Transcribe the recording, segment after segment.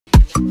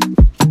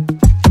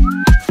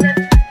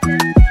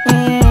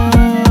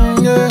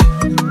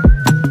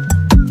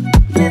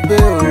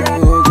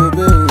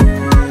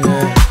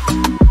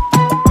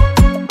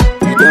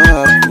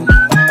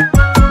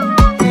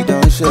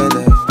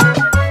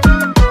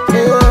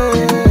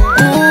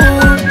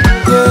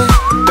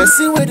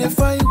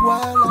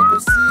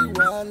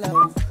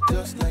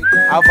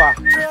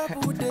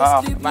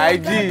My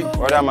G,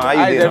 brother man, how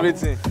you doing?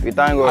 Everything. We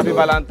thank God. Happy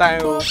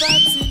Valentine.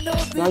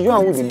 Now you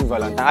and who they do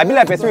Valentine? I be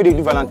like person who they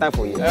do Valentine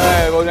for you.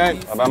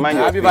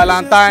 Happy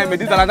Valentine. May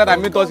this Valentine that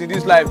meet us in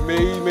this life,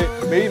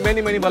 may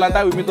many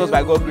Valentine will meet us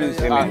by God's grace.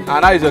 And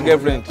that is your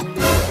girlfriend.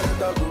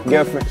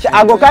 Girlfriend.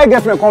 I go carry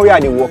girlfriend come where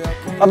they work.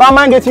 Baba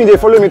man get you, they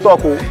follow me talk.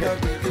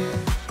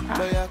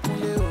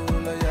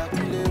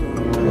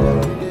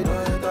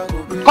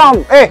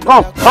 Come, hey,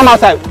 come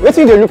outside. Wait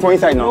till they look for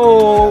inside now.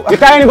 Oh, you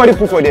carry anybody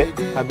put for there?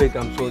 I beg,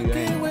 I'm sorry.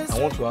 I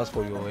want to ask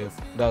for your help.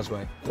 That's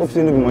why. Hope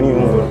you no be money you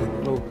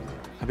want. No,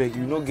 I beg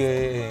you. No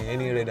get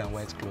any red and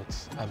white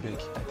clothes. I beg.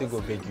 I think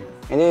I'll beg you.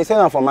 And then you sell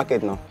them for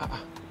market now.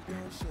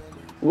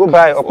 Go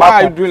buy.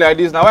 Why are you doing like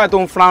this now? Why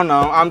don't frown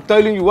now? I'm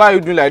telling you, why are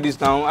you doing like this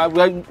now?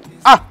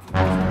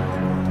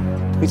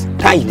 It's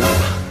time.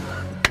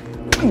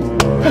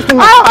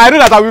 I know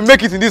that I will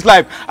make it in this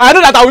life.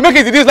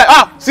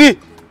 See.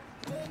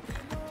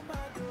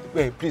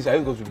 Wait, please, I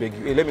just go to beg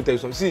you. Hey, let me tell you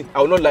something. See, I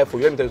will not lie for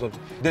you. Let me tell you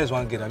something. There's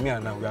one girl, me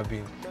and I, we have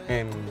been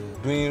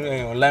doing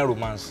online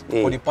romance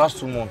for the past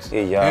 2 months.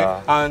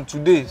 And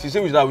today, she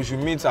said that we should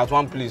meet at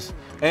one place.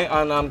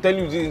 And I'm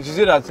telling you, she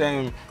said that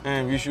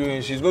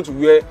she's going to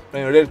wear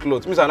red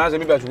clothes. Miss Anna said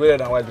maybe I should wear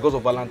red and white because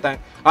of Valentine.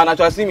 And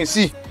actually,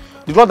 see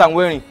the cloth I'm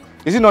wearing.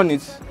 Is it not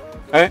neat?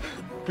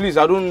 Please,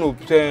 I don't know.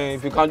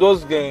 If you can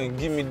just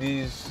give me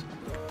this.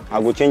 I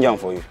will change them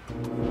for you.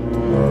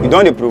 You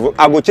don't provoke.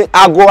 I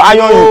go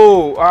iron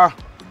you.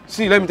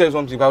 See, let me tell you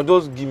something. If I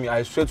just give me,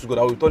 I swear to God,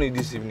 I will return it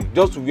this evening.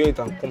 Just to wear it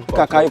and come to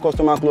Kakai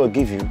customer clothes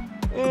give you.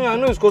 I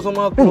know it's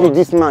customer clothes. Who be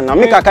this man? Now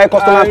make Kakai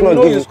customer clothes give you. I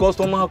know it's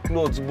customer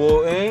clothes,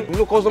 but you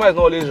know, customer is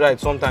not always right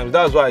sometimes.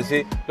 That's why I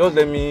say, just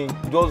let me,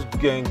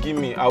 give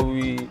me. I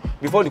will,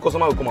 before the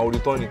customer will come, I will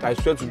return it. I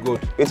swear to God.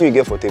 What do you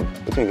get for table?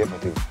 What do you get for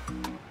table?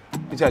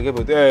 What I get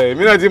for table?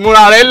 Me not the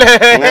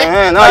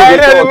murarele. Now you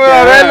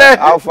get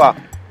how far?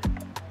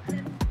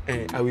 I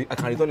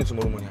can return it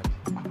tomorrow morning.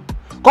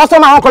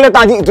 Customer won't collect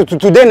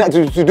today in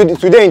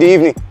the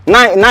evening.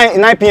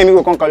 9 p.m. you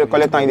will come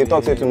collect and they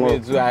talk say tomorrow.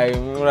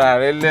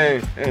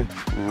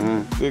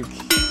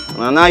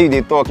 Now you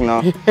they talk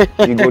now. You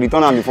go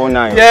return am before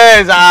 9.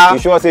 Yes, you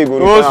sure say you go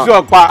return?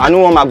 Sure, I know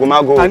one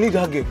mago. I need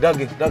that girl.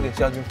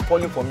 She has been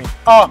falling for me.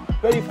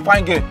 Very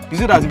fine girl. You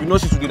said that if you know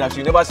she today that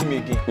she never see me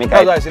again.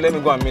 That's why I say let me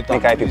go and meet her.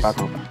 Make I pack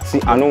am.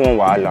 See, I know one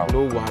wahala.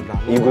 No wahala.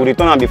 You go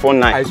return am before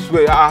 9. I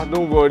swear.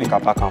 Don't worry. Make I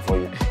pack am for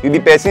you. You be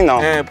person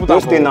now.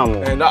 Don't stay now.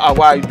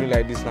 Why are you doing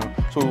like this now?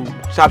 So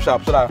sharp,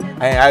 so that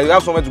I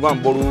have somewhere to go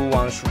and borrow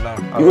one shoe now.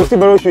 You go still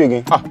borrow shoe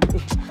again?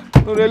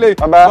 No, really.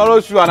 Borrow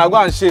shoe and I go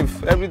and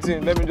shave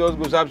everything. Let me just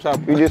go sharp.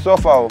 You just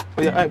suffer. Oh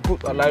yeah, I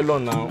put a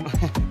nylon now.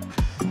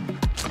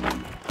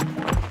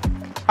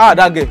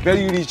 That girl,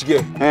 very rich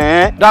girl.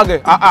 That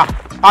girl,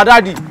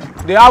 daddy,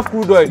 they have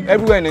crude oil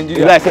everywhere in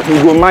Nigeria. Like say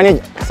you go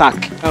manage sack.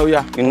 Oh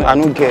yeah. You know, I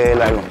don't get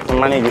nylon to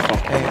manage this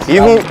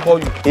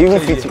one. Even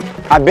fit you.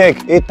 I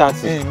beg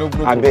 8:30. No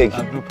problem. I beg.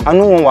 I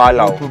know one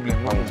wahala. No problem.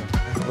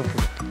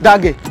 That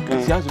girl,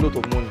 she has a lot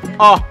of money.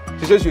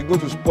 She says she's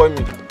going to spoil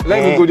me.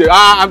 Let me go there.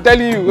 I'm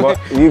telling you. But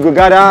you go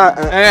gather.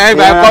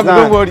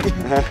 Don't worry.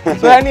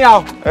 So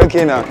anyhow.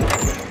 Okay now.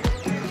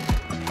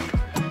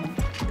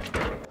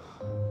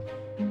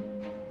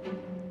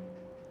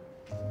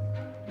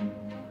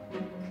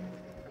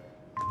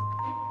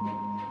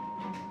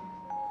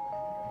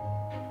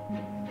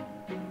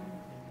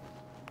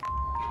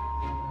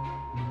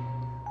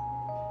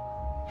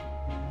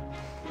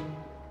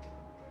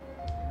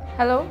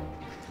 Hello?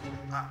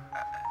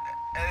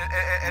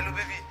 Hello,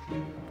 baby.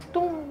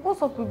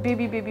 What's up with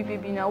baby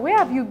now? Where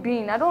have you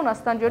been? I don't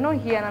understand. You're not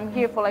here and I'm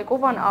here for like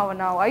over an hour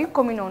now. Are you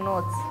coming or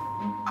not?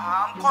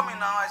 I'm coming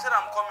now. I said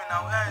I'm coming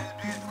now.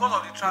 It's because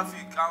of the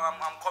traffic.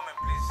 I'm coming,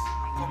 please.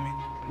 I'm coming.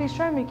 Please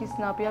try and make it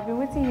snappy. I've been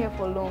waiting here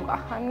for long.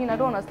 I mean, I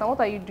don't understand.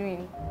 What are you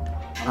doing?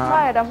 I'm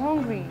tired. I'm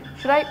hungry.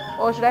 Should I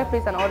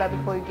place an order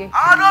before you get?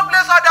 Don't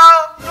place order.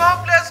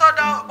 Don't place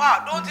order.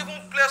 Don't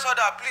even place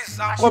order, please.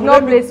 I should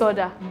not place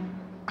order.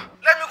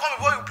 Let me come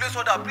before you place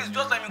order, please.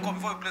 Just let me come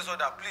before you place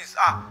order, please.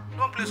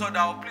 Don't place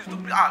order, please.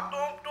 Don't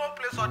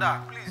place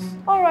order, please.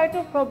 All right,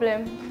 no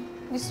problem.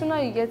 The sooner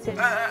you get here.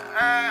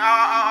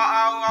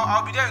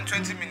 I'll be there in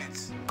 20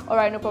 minutes. All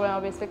right, no problem.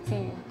 I'll be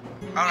expecting you.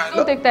 All right.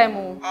 Don't take time,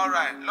 oh. All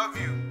right, love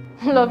you.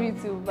 Love you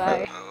too.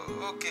 Bye.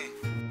 Okay.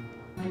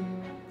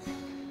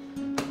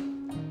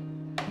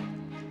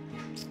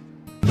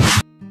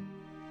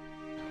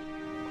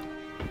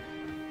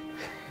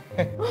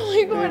 Oh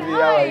my God, baby, hi.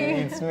 How are you?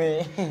 It's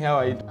me. How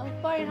are you? I'm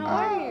fine. How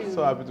are you?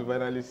 So happy to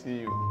finally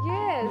see you.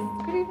 Yes.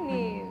 Good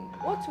evening.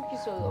 What took you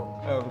so long?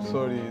 I'm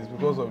sorry. It's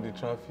because of the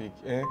traffic.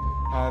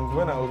 And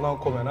when I was now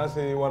coming, I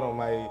say one of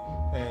my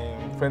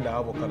friends that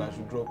have Okada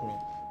should drop me.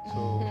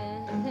 So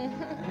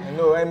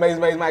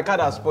my car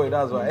that's spoiled,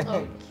 that's why.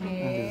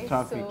 Okay.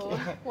 Traffic. So,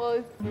 well,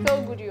 it's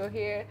so good you're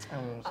here.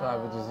 I'm so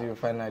happy to see you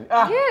finally.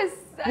 Yes.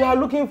 You are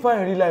looking fine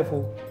in real life,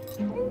 oh.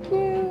 Thank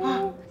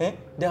you.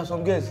 There are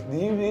some girls,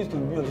 they used to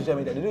be on social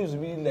media. They don't used to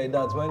be like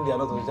that when they are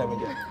not on social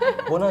media.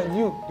 But now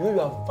you, the way you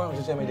are fine on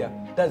social media,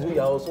 that's the way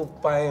you are also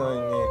fine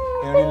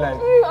in real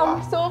life.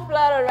 I'm so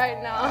flattered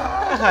right now.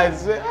 I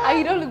swear. And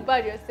you don't look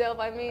bad yourself.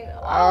 I mean,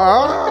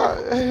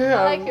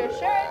 I like your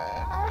shirt.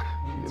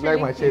 You like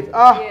my shirt?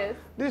 Yes.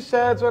 This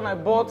shirt, when I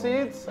bought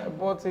it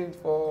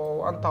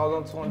for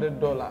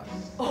 $1,200.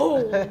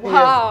 Oh,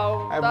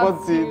 wow. I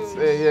bought it,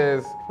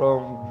 yes,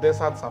 from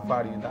Desert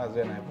Safari. That's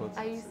when I bought it.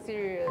 Are you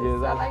serious?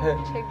 Yes, I like the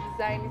check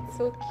design. It's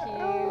so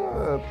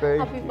cute.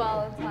 Happy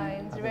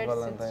Valentine's. Happy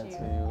Valentine to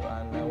you.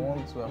 And I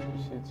want to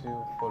appreciate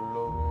you for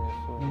loving me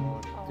so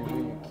much. The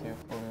way you care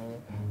for me,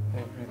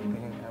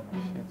 everything. I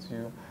appreciate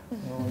you.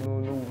 No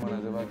woman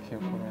has ever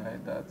cared for me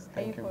like that.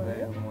 Thank you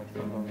very much for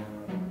loving me.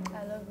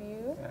 I love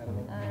you.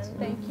 And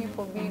thank you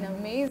for being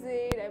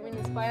amazing. I mean,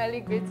 it's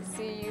finally great to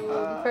see you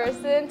in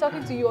person.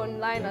 Talking to you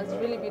online has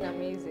really been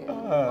amazing.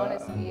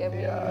 Honestly, I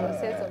mean, your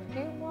sense of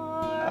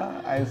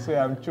humor. I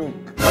swear I'm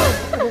choked.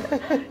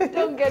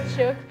 Don't get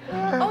choked.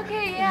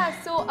 Okay, yeah.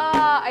 So,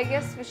 I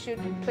guess we should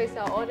place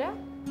our order.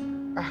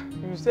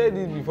 You said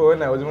it before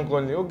when I was even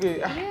calling you. Okay.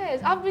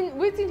 Yes, I've been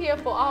waiting here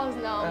for hours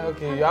now.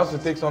 Okay, you have to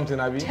take something,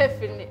 Abby.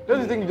 Definitely. Don't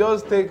you think you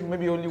just take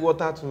maybe only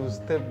water to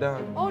step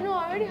down? Oh no,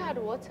 I already had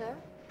water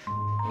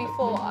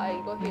before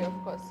I got here,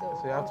 of course.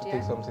 So you have to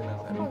take something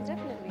else. Oh,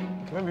 definitely.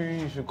 Okay, maybe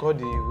you should call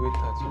the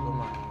waiter to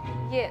come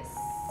and... Yes.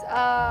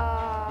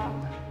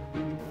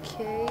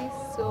 Okay,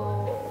 so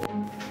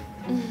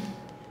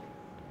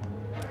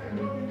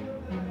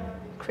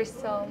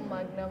Crystal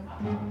Magnum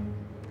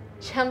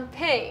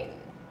champagne.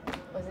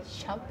 Was it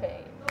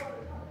champagne?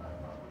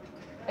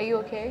 Are you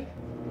okay?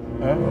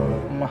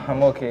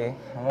 I'm okay.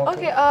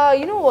 Okay,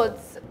 you know what?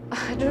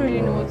 I don't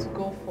really know what to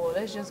go for.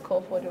 Let's just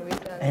call for the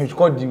waiter. You should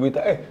call the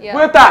waiter. Hey, yeah.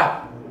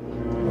 Waiter!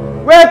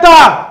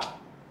 Waiter!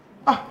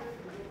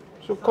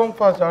 So come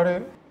fast,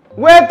 Harry.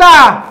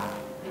 Waiter!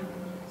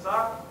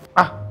 Sir?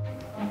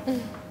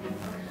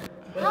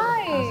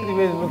 Hi! See the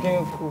way he's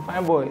looking cool,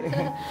 fine boy.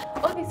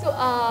 Okay, so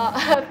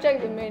I've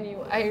checked the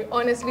menu. I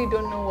honestly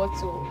don't know what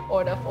to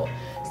order for.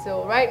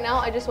 So right now,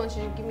 I just want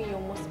you to give me your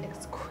most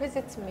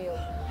exquisite meal.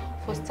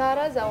 For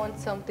starters, I want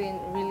something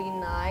really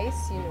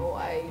nice. You know,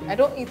 I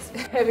don't eat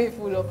heavy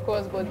food, of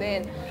course, but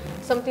then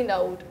something that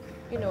would,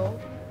 you know,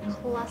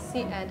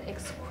 classy and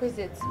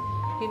exquisite.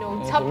 You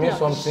know, top notch.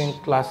 Something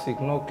classic,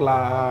 no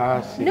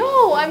classic.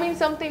 No, I mean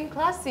something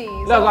classy.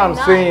 That's what I'm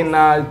saying.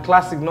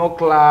 Classic, no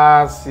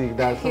classic.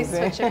 That's He's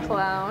such a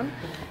clown.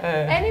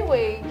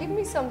 Anyway, give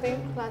me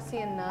something classy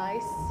and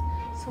nice.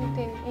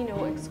 Something, you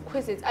know,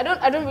 exquisite. I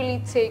don't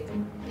really take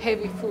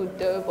heavy food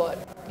though, but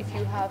if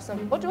you have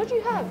some, what do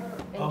you have?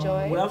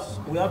 Enjoy. We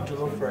have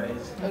jollof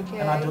rice. Okay.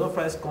 And our jollof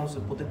rice comes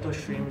with potato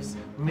shrimps,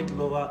 meat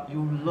lover.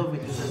 You love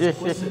it. It's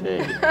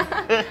exquisite.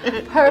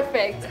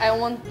 Perfect. I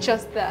want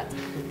just that.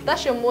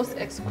 That's your most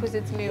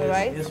exquisite meal,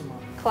 right? Yes, ma'am.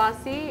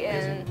 Classy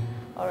and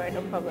all right,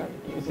 no problem.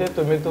 You said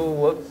tomato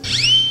what?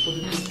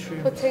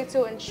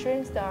 Potato and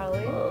shrimps,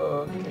 darling.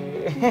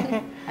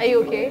 Okay. Are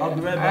you okay? I'll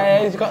be right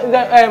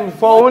back.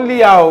 For only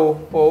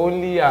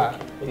ya.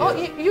 Oh,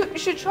 you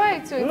should try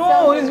it too.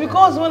 No, it's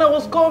because when I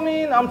was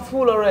coming, I'm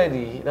full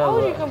already. How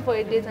would you come for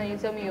a date and you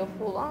tell me you're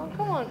full? Oh,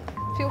 come on,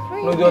 feel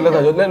free. No,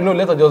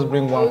 let her just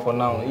bring one for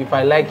now. If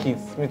I like it,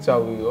 me too, I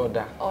will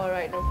order. All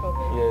right, no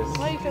problem. Yes.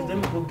 Well, you can... Let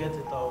me go get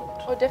it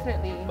out. Oh,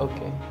 definitely.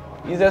 Okay.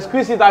 Is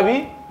exquisite,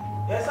 Abby?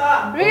 Yes,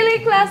 sir.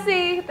 Really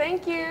classy.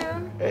 Thank you.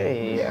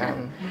 Hey.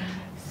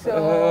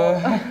 So,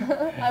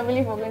 I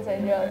believe we're going to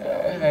enjoy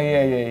ourselves.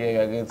 Yeah,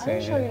 you're going to enjoy. Are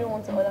you sure you don't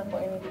want to order for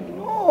anything?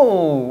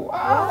 No.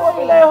 What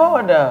will I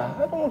order? I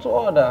don't want to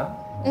order.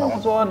 I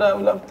want to order. I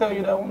will have to tell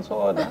you that I want to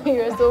order.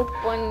 You're so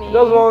funny.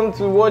 Just want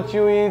to watch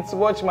you eat,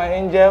 watch my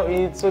angel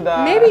eat, so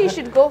that maybe you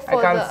should go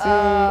for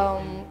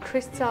the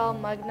Crystal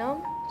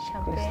Magnum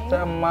champagne.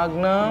 Crystal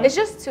Magnum. It's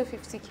just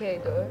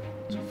 250k though.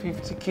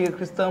 250k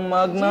Crystal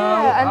Magnum.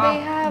 Yeah, and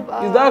they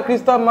have. Is that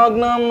Crystal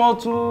Magnum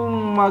not too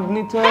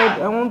magneted?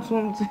 I want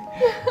to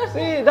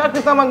see that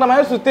Crystal Magnum. I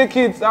used to take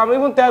it. I'm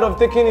even tired of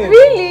taking it.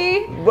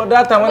 Really? But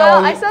that time when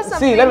I saw something.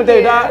 See, let me tell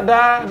you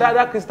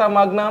that Crystal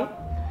Magnum.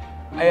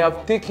 I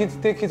have take it.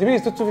 Maybe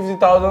it's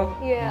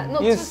 250,000. Yeah, no,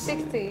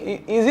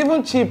 260. It's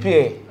even cheap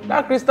here.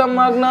 That Crystal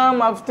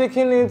Magnum, I've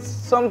taken it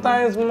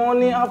sometimes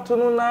morning,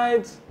 afternoon,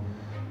 night.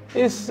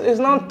 It's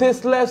not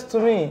tasteless to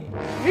me.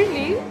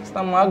 Really?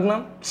 Crystal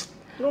Magnum.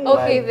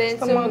 Okay then,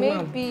 so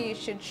maybe you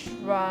should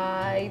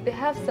try. They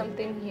have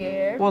something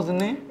here. What's the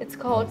name? It's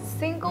called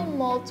Single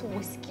Malt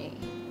Whiskey.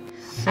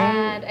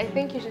 And I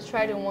think you should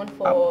try the one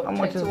for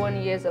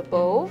 21 years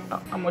above.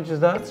 How much is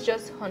that? It's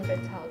just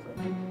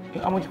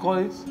 100,000. How much you call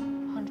it?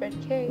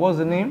 100k. What's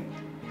the name?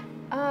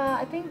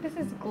 I think this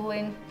is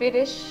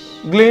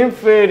Glenfiddich.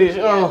 Glenfiddich.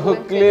 Yeah, Oh,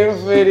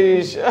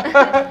 Glenfiddich.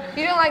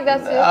 You don't like that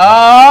too?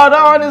 Ah,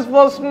 that one is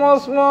for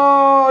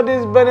small.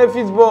 This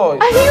benefits boy.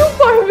 Are you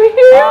for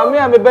real? Me,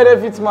 I'm a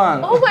benefits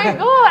man. Oh my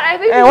god, I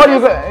think Hey, what do you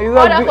got? Is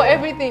that order for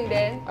everything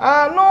then.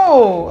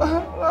 No.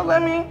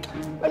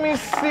 Let me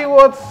see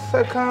what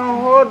I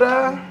can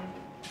order.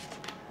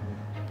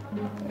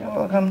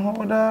 I can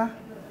order.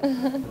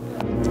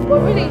 But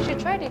really, you should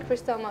try the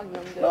Crystal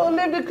Magnum though. No,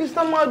 leave the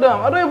Crystal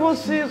Magnum. I don't even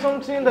see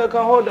something that I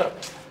can order.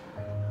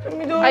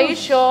 Are you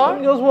sure? Let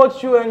me just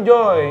watch you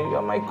enjoy.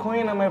 You're my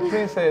queen and my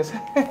princess.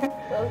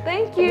 Well,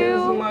 thank This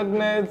you.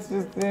 magnet,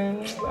 this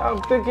thing.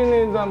 I'm taking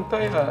it, I'm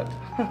tired.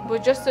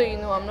 But just so you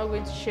know, I'm not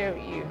going to share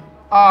with you.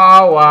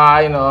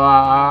 Why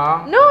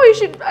no? No, you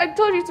should. I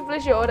told you to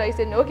place your order. You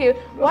said no. Okay,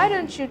 why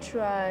don't you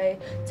try?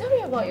 Tell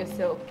me about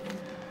yourself.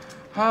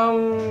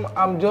 I'm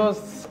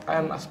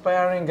an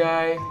aspiring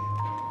guy.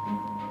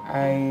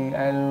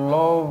 I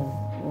love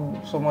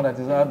someone that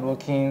is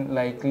hardworking,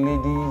 like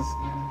ladies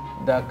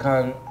that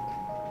can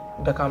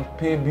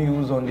pay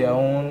bills on their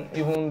own,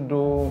 even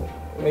though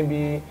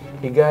maybe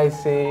a guy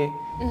say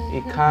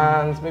he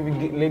can't. Maybe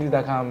ladies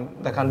that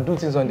can do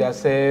things on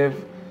themselves.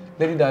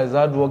 Lady that is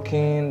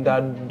hardworking,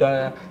 that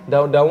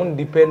won't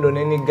depend on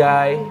any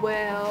guy.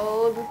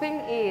 Well, the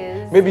thing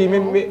is, Maybe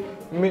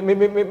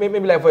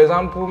like for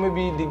example,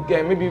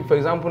 maybe for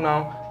example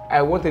now,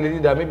 I want a lady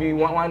that maybe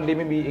one day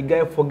maybe a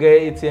guy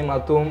forget ATM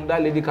at home.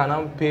 That lady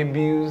cannot pay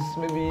bills.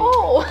 Maybe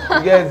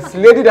yes,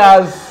 lady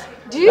that's.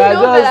 Do you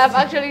know that I've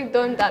actually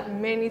done that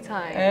many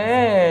times?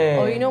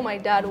 Or you know my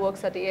dad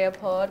works at the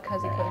airport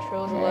because he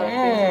controls a lot of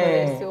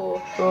things for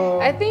it. So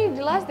I think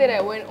the last day that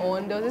I went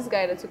on, there was this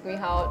guy that took me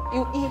out.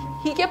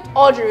 He kept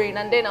ordering,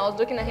 and then I was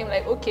looking at him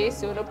like, okay,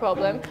 so no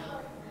problem.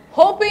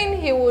 Hoping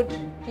he would,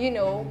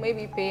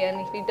 maybe pay, and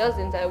if he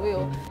doesn't, I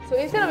will. So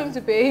instead of him to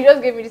pay, he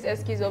just gave me this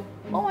excuse of,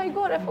 oh my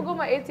god, I forgot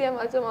my ATM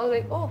at home. I was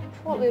like, oh,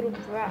 poor little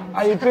brat.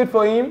 And you paid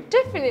for him?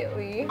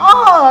 Definitely.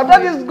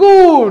 That is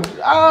good.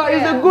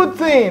 It's a good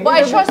thing. But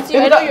I trust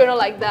you. I know you're not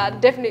like that.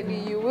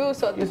 Definitely, you will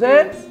sort the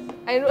things.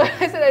 I know.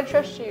 I said I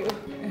trust you.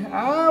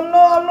 I'm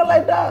not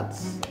like that.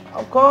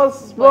 Of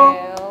course,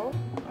 well,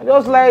 I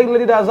just like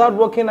lady that's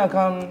hardworking. I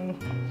can.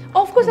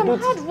 Of course, I'm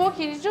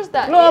hardworking. It's just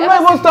that. No, I'm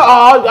not even.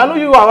 I know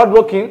you are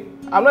hardworking.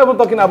 I'm not even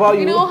talking about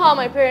you. You know how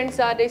my parents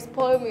are. They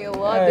spoil me a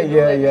lot. They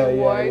don't let me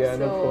work. Yeah,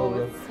 so no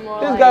problem. it's more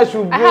This like guy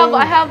should bring...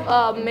 I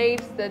have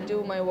maids that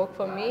do my work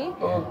for me.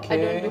 Okay. I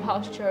don't do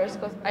house chores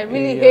because I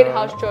really hate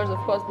house chores, of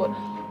course. But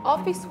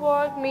office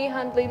work, me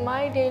handling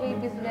my daily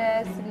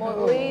business,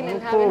 modeling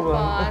and having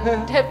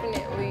fun,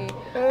 definitely.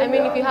 I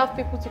mean, if you have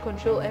people to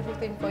control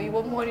everything for you,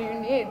 what more do you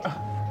need?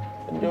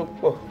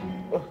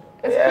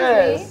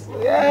 Yes,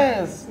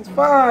 it's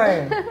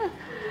fine.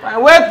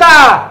 Fine.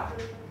 Waiter!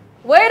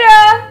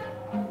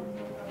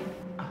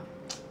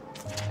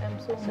 I'm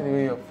so See the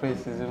way your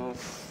face is,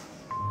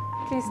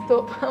 Please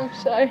stop, I'm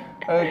shy.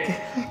 Okay.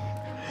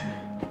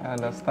 I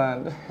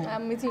understand.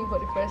 I'm meeting you for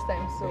the first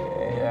time, so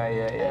yeah. I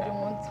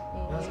don't want to be...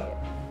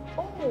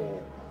 Oh,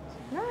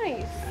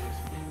 nice.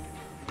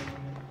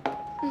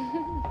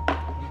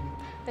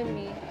 Let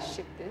me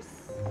ship this.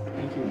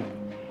 Thank you.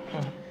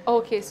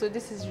 Okay, so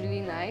this is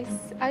really nice.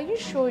 Are you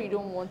sure you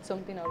don't want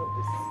something out of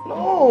this?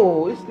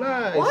 No, it's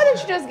nice. Why don't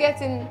you just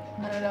get in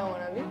another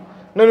one of it?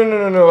 No.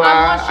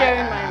 I'm not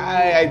sharing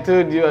mine. I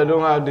told you I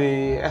don't have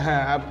the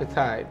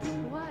appetite.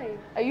 Why?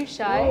 Are you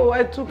shy? Oh,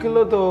 I took a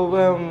lot of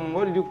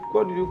what did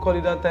you call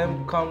it that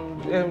time?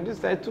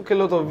 I took a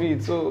lot of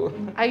it. So.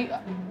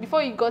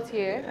 Before you got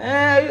here?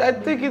 I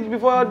take it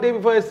day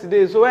before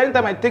yesterday. So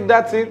anytime I take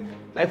that thing,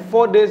 like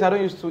 4 days, I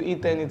don't used to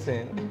eat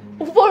anything.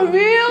 For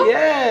real?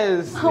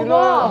 Yes.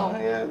 Wow.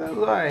 Yeah, that's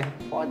why.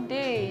 4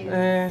 days.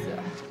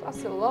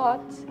 That's a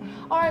lot.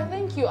 All right,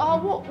 thank you.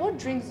 What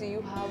drinks do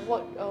you have?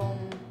 What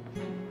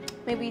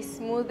maybe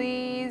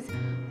smoothies,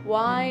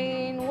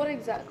 wine? What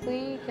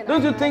exactly can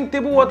Don't you think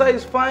table water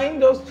is fine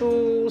just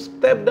to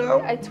step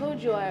down? I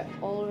told you I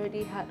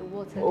already had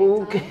water.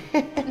 Okay.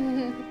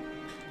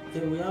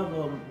 Yeah, we have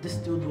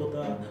distilled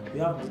water, we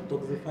have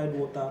detoxified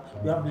water,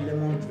 we have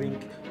lemon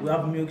drink, we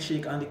have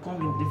milkshake, and they come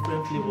in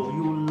different flavors.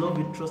 You will love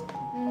it, trust me.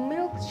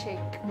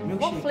 Milkshake.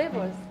 What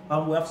flavors?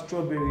 We have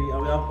strawberry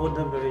and we have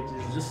other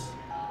varieties. Just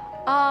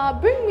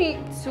bring me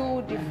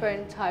 2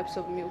 different types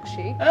of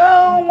milkshake.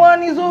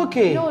 One is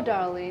okay. No,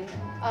 darling.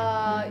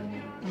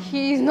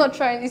 He's not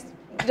trying this.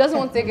 He doesn't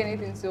want to take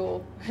anything,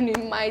 so he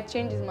might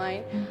change his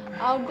mind.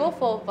 I'll go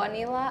for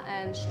vanilla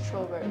and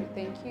strawberry.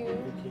 Thank you.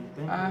 okay,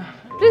 thank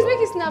you. Please make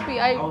it snappy.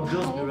 I'll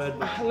just be right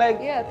back.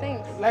 Yeah,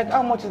 thanks. Like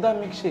how much is that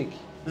milkshake?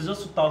 It's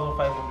just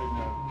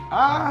 2,500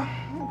 now.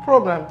 No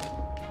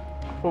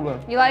problem.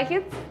 You like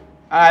it?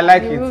 I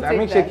like You it. will A take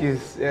milkshake that.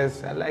 is,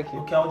 yes, I like it.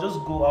 Okay, I'll just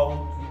go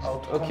out.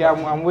 Okay,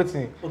 I'm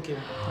waiting. Okay,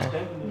 thank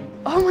you.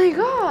 Oh my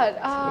god.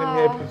 Let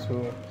me help you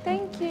to.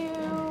 Thank you.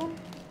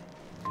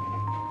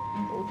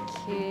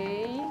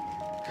 Okay.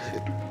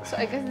 So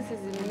I guess this is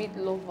the meat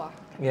lover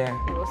Yeah,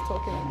 he was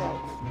talking about.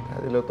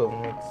 that's a lot of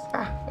meat.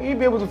 Will you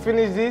be able to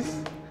finish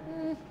this?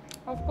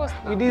 Of course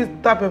not. With this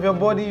type of your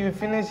body, you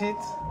finish it?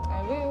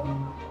 I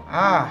will.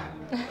 Ah,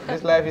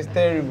 this life is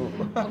terrible.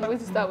 I'm going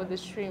to start with the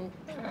shrimp.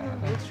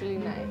 It looks really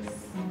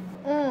nice.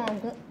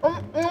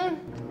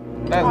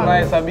 That's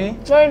nice, Abi.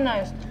 Very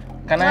nice.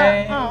 Can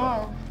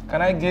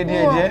I get the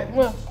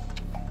edge?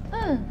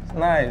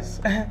 Nice.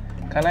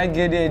 Can I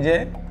get the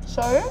edge?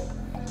 Sorry?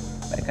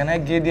 Like, can I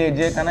get the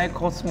edge? Can I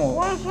cut small?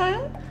 What are you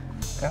saying?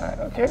 Can I?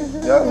 Okay,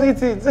 just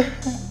eat it.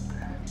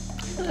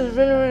 This is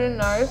really, really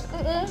nice.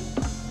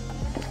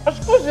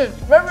 Exquisite.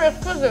 Very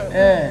exquisite.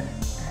 Yeah.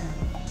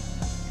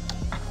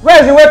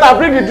 Where's the waiter?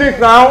 Bring the drink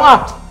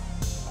now.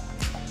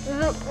 Is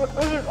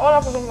it all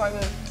up for something like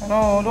this?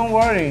 No, don't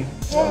worry.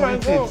 Oh my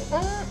Eat God. it.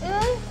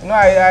 No,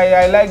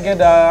 I like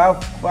get hard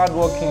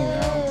working.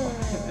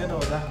 Get all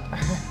that.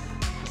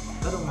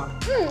 That don't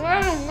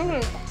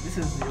matter. This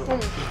is your own.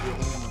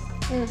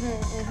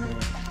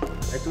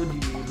 I told you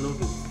you would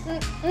love it.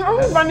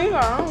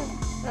 Vanilla.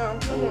 Yeah.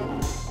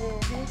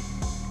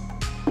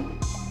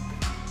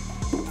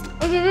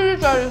 It's really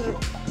delicious.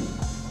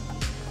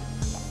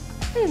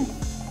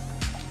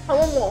 I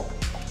want more.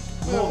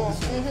 More of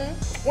this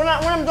one. When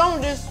I'm done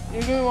with this, you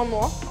give me one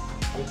more.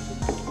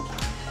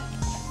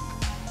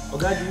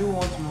 Okay, do you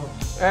want more?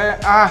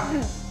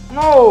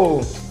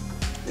 No.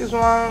 This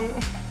one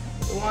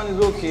is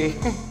okay.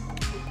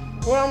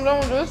 When I'm done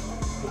with this,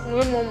 you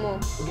give me one more.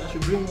 Okay, I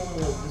should bring one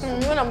more of this one.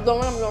 When I'm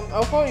done,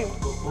 I'll call you.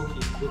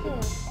 Okay.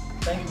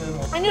 Thank you very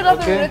much. I knew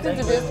nothing Okay. related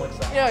to this.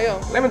 Yeah.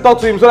 Let me talk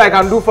to him so that I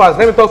can do fast.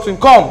 Let me talk to him.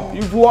 Come.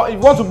 If you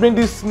want to bring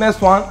this next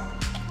one,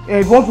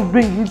 if you want to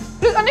bring it.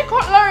 Please, I need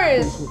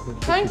cutleries.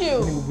 Thank you. I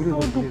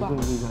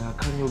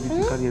can't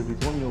carry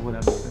everything.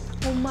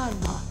 Oh man.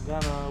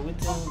 Ghana,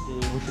 waiting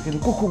the...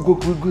 Go.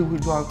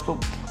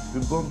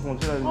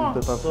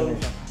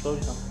 Sorry,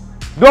 sir.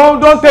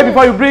 Don't stay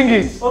before you bring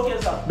it. Okay,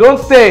 sir. Don't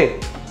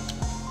stay.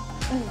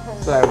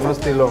 So I will not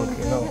stay long,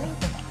 you know.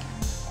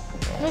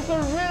 You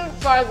should really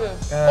try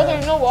this. Okay,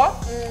 you know what?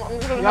 I'm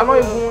just gonna You are not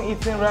even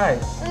eating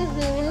rice. The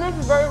meat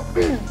is very...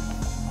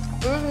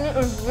 This meat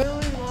is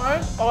really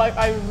nice.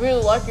 I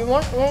really like it. You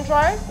want to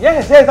try it?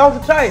 Yes, I want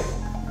to try it.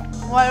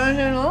 Why don't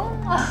you know?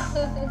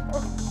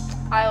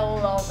 I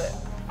love it.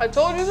 I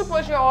told you to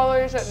push your order,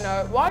 you said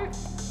no. Why?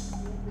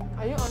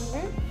 Are you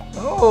hungry?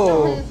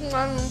 No.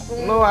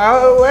 No,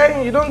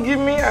 when you don't give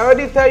me, I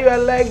already tell you I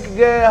like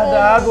the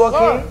hard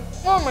working.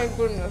 Oh my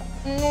goodness.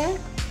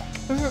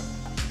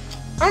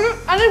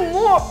 I need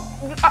more.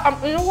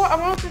 You know what? I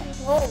want to take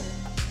this home.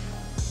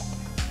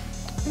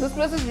 This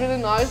place is really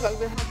nice. Like,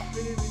 they have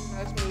really, really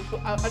nice meals. So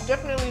I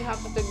definitely have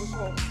to take this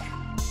home.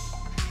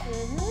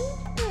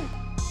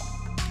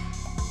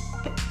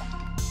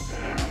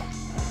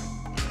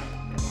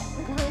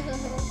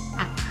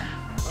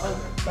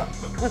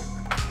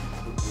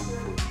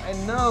 I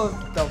know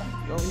the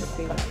only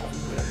thing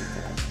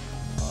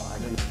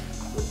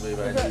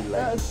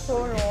That's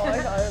so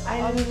nice. I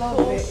love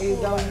it.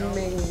 It's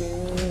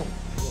amazing.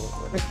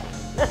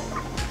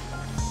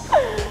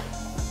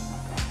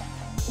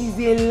 It's a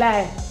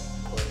lie.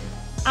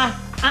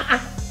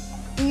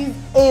 It's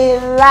a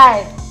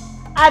lie.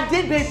 Ade,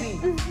 baby.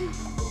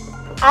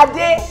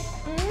 Ade.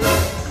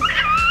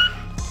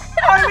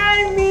 Ade.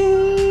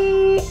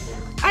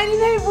 I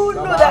didn't even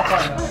know that.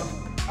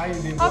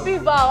 Happy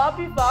Val.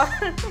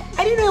 I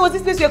didn't know it was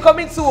this place you're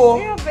coming to. Oh.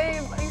 Yeah,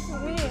 babe. It's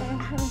me.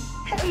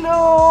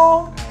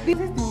 Hello. This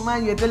is the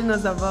man you're telling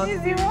us about.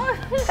 Is he one?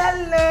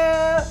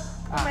 Hello.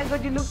 Oh my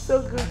God, you look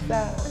so good,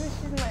 sir.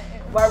 She's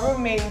My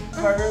roommate.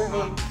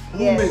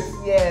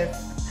 Yes.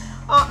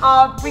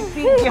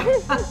 Pretty girl.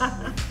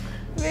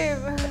 Babe.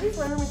 This is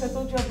my roommate I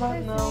told you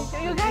about now.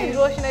 You guys is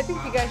watching. I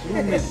think you guys should.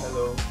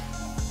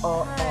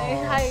 Hello.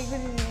 Hi, good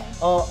evening.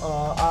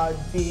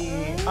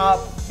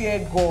 Fear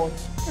God.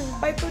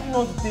 I told you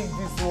not to take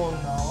this one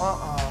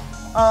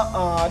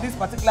now. This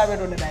particular red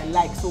one that I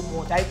like so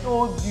much. I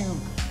told you.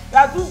 You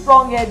are too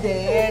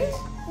strong-headed.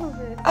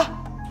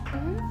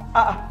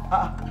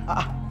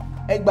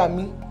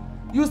 Egbami,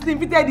 you slim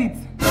fitted it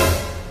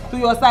to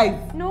your size.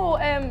 No,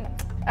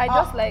 I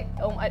just I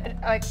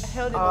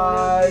held it a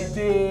little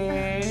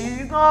bit.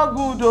 It's not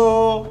good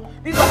though.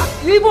 This one,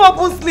 you even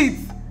open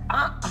slits.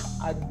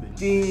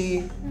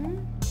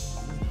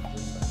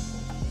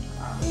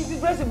 It's the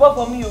dress you bought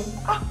for me. This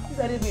is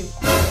a babe.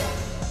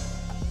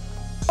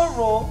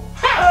 Tomorrow.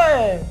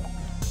 Hey.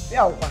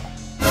 Yeah, open.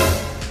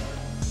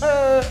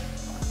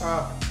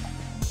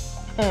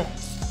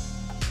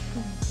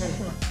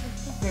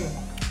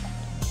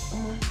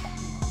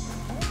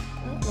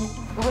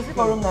 We'll go sit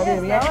for room now,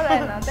 baby. Yes, all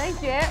right now. Thank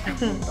you.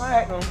 All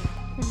right now.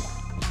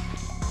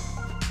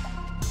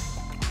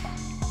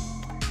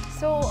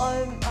 So,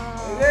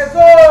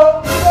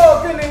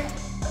 Kunle.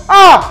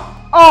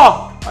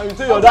 And you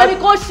say your daddy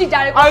daddy. go shit,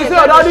 daddy. And you say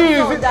your daddy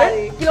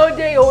is Kilo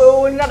day,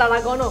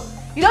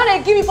 you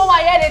don't give me for my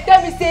head. They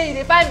tell me say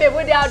they find babe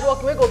when they hard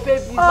work, we go pay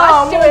bills. I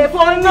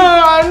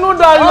know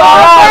that you are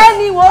right.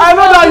 I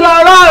know that you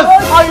are right.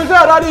 And you say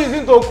your daddy is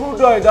into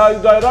crude oil,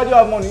 that your daddy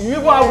have money. You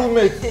even have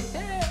roommates.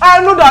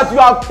 I know that you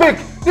are fake.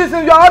 This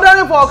is you are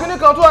ordering for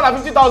clinical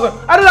 250,000.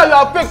 I know that you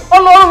are fake.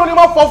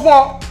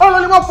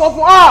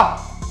 Ah!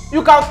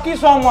 You can kill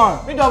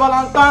someone. With your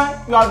Valentine,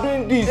 you are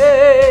doing this.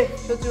 Hey.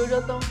 See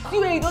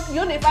when you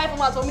don't find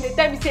format for me, they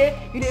tell me say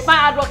you dey find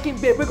hardworking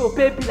babe wey go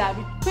pay bill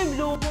abi. Pay me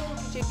lowo mo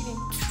fi ṣe kini.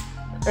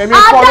 Èmi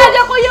follow.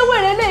 Adájọ́ kó yé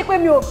wèrè lé pé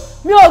mi ò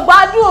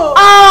gbádùn o.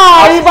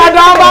 Ah,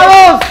 Ìbàdàn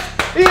Barros.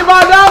 Oh,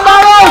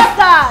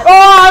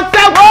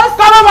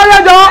 come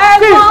on, Joe.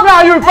 Please, me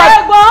and you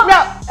fight.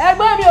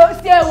 Ẹ̀gbọ́n mi ò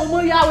ṣe ewu mo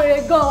ya wèrè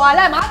gan wa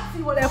láì má ti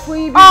wọlé fún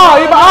yín bí.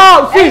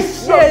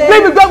 Sis. Let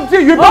me go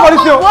see you pay for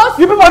this show.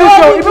 You pay for this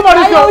show.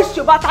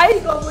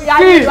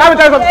 Sis, let me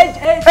tell you something.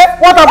 Hey,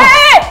 what happened?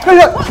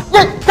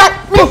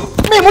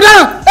 Me,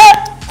 Mudana. Hey.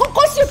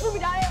 Go shit for me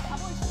that.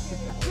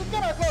 You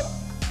get a go.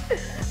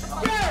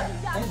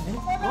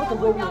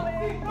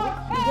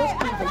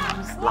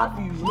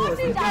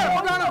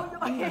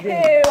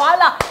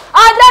 Wàhálà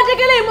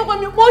adájẹ́kẹ́lẹ́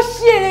ìmọ̀kànmí mo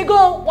ṣí èrè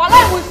gan wàhálà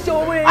ìmọ̀ ṣe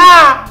owó èrè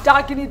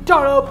dákìní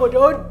tọrọ bòdò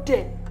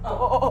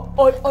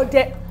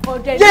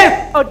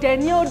ọdẹ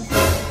ní òdì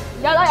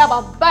yálà yà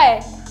bàbá ẹ̀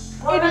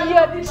ènìyàn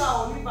yà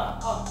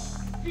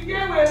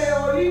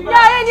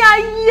ẹ́ ní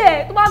ayé ẹ̀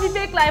tó bá fi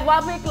fake life wá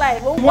fake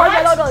life ó wọ́n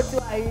jẹ́ lọ́dọ̀ tí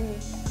wàá yìí ni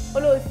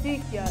olóòsì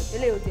ìkìyà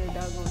tẹ́lẹ̀ ò tẹ̀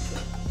dá gan ṣe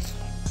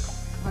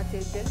àti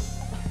ẹ̀jẹ̀.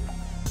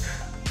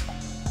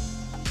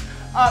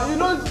 You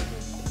know.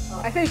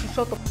 I say you should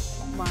shut up,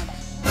 man.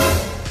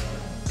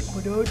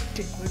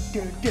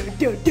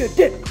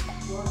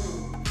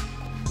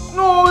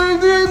 No,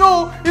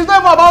 it's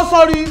not about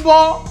sorry,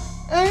 but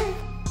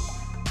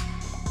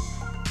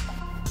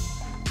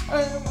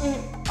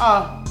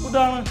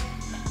Udara,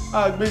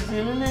 gbèsè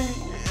lele,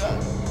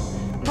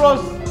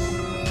 bros,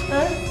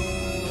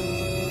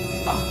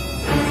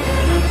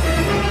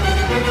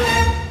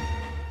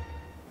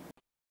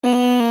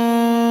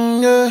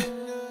 Yeah.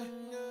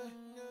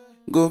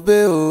 Go be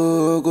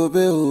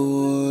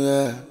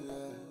yeah.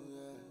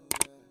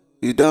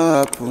 You don't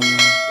happen,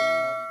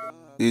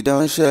 you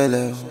don't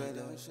shell.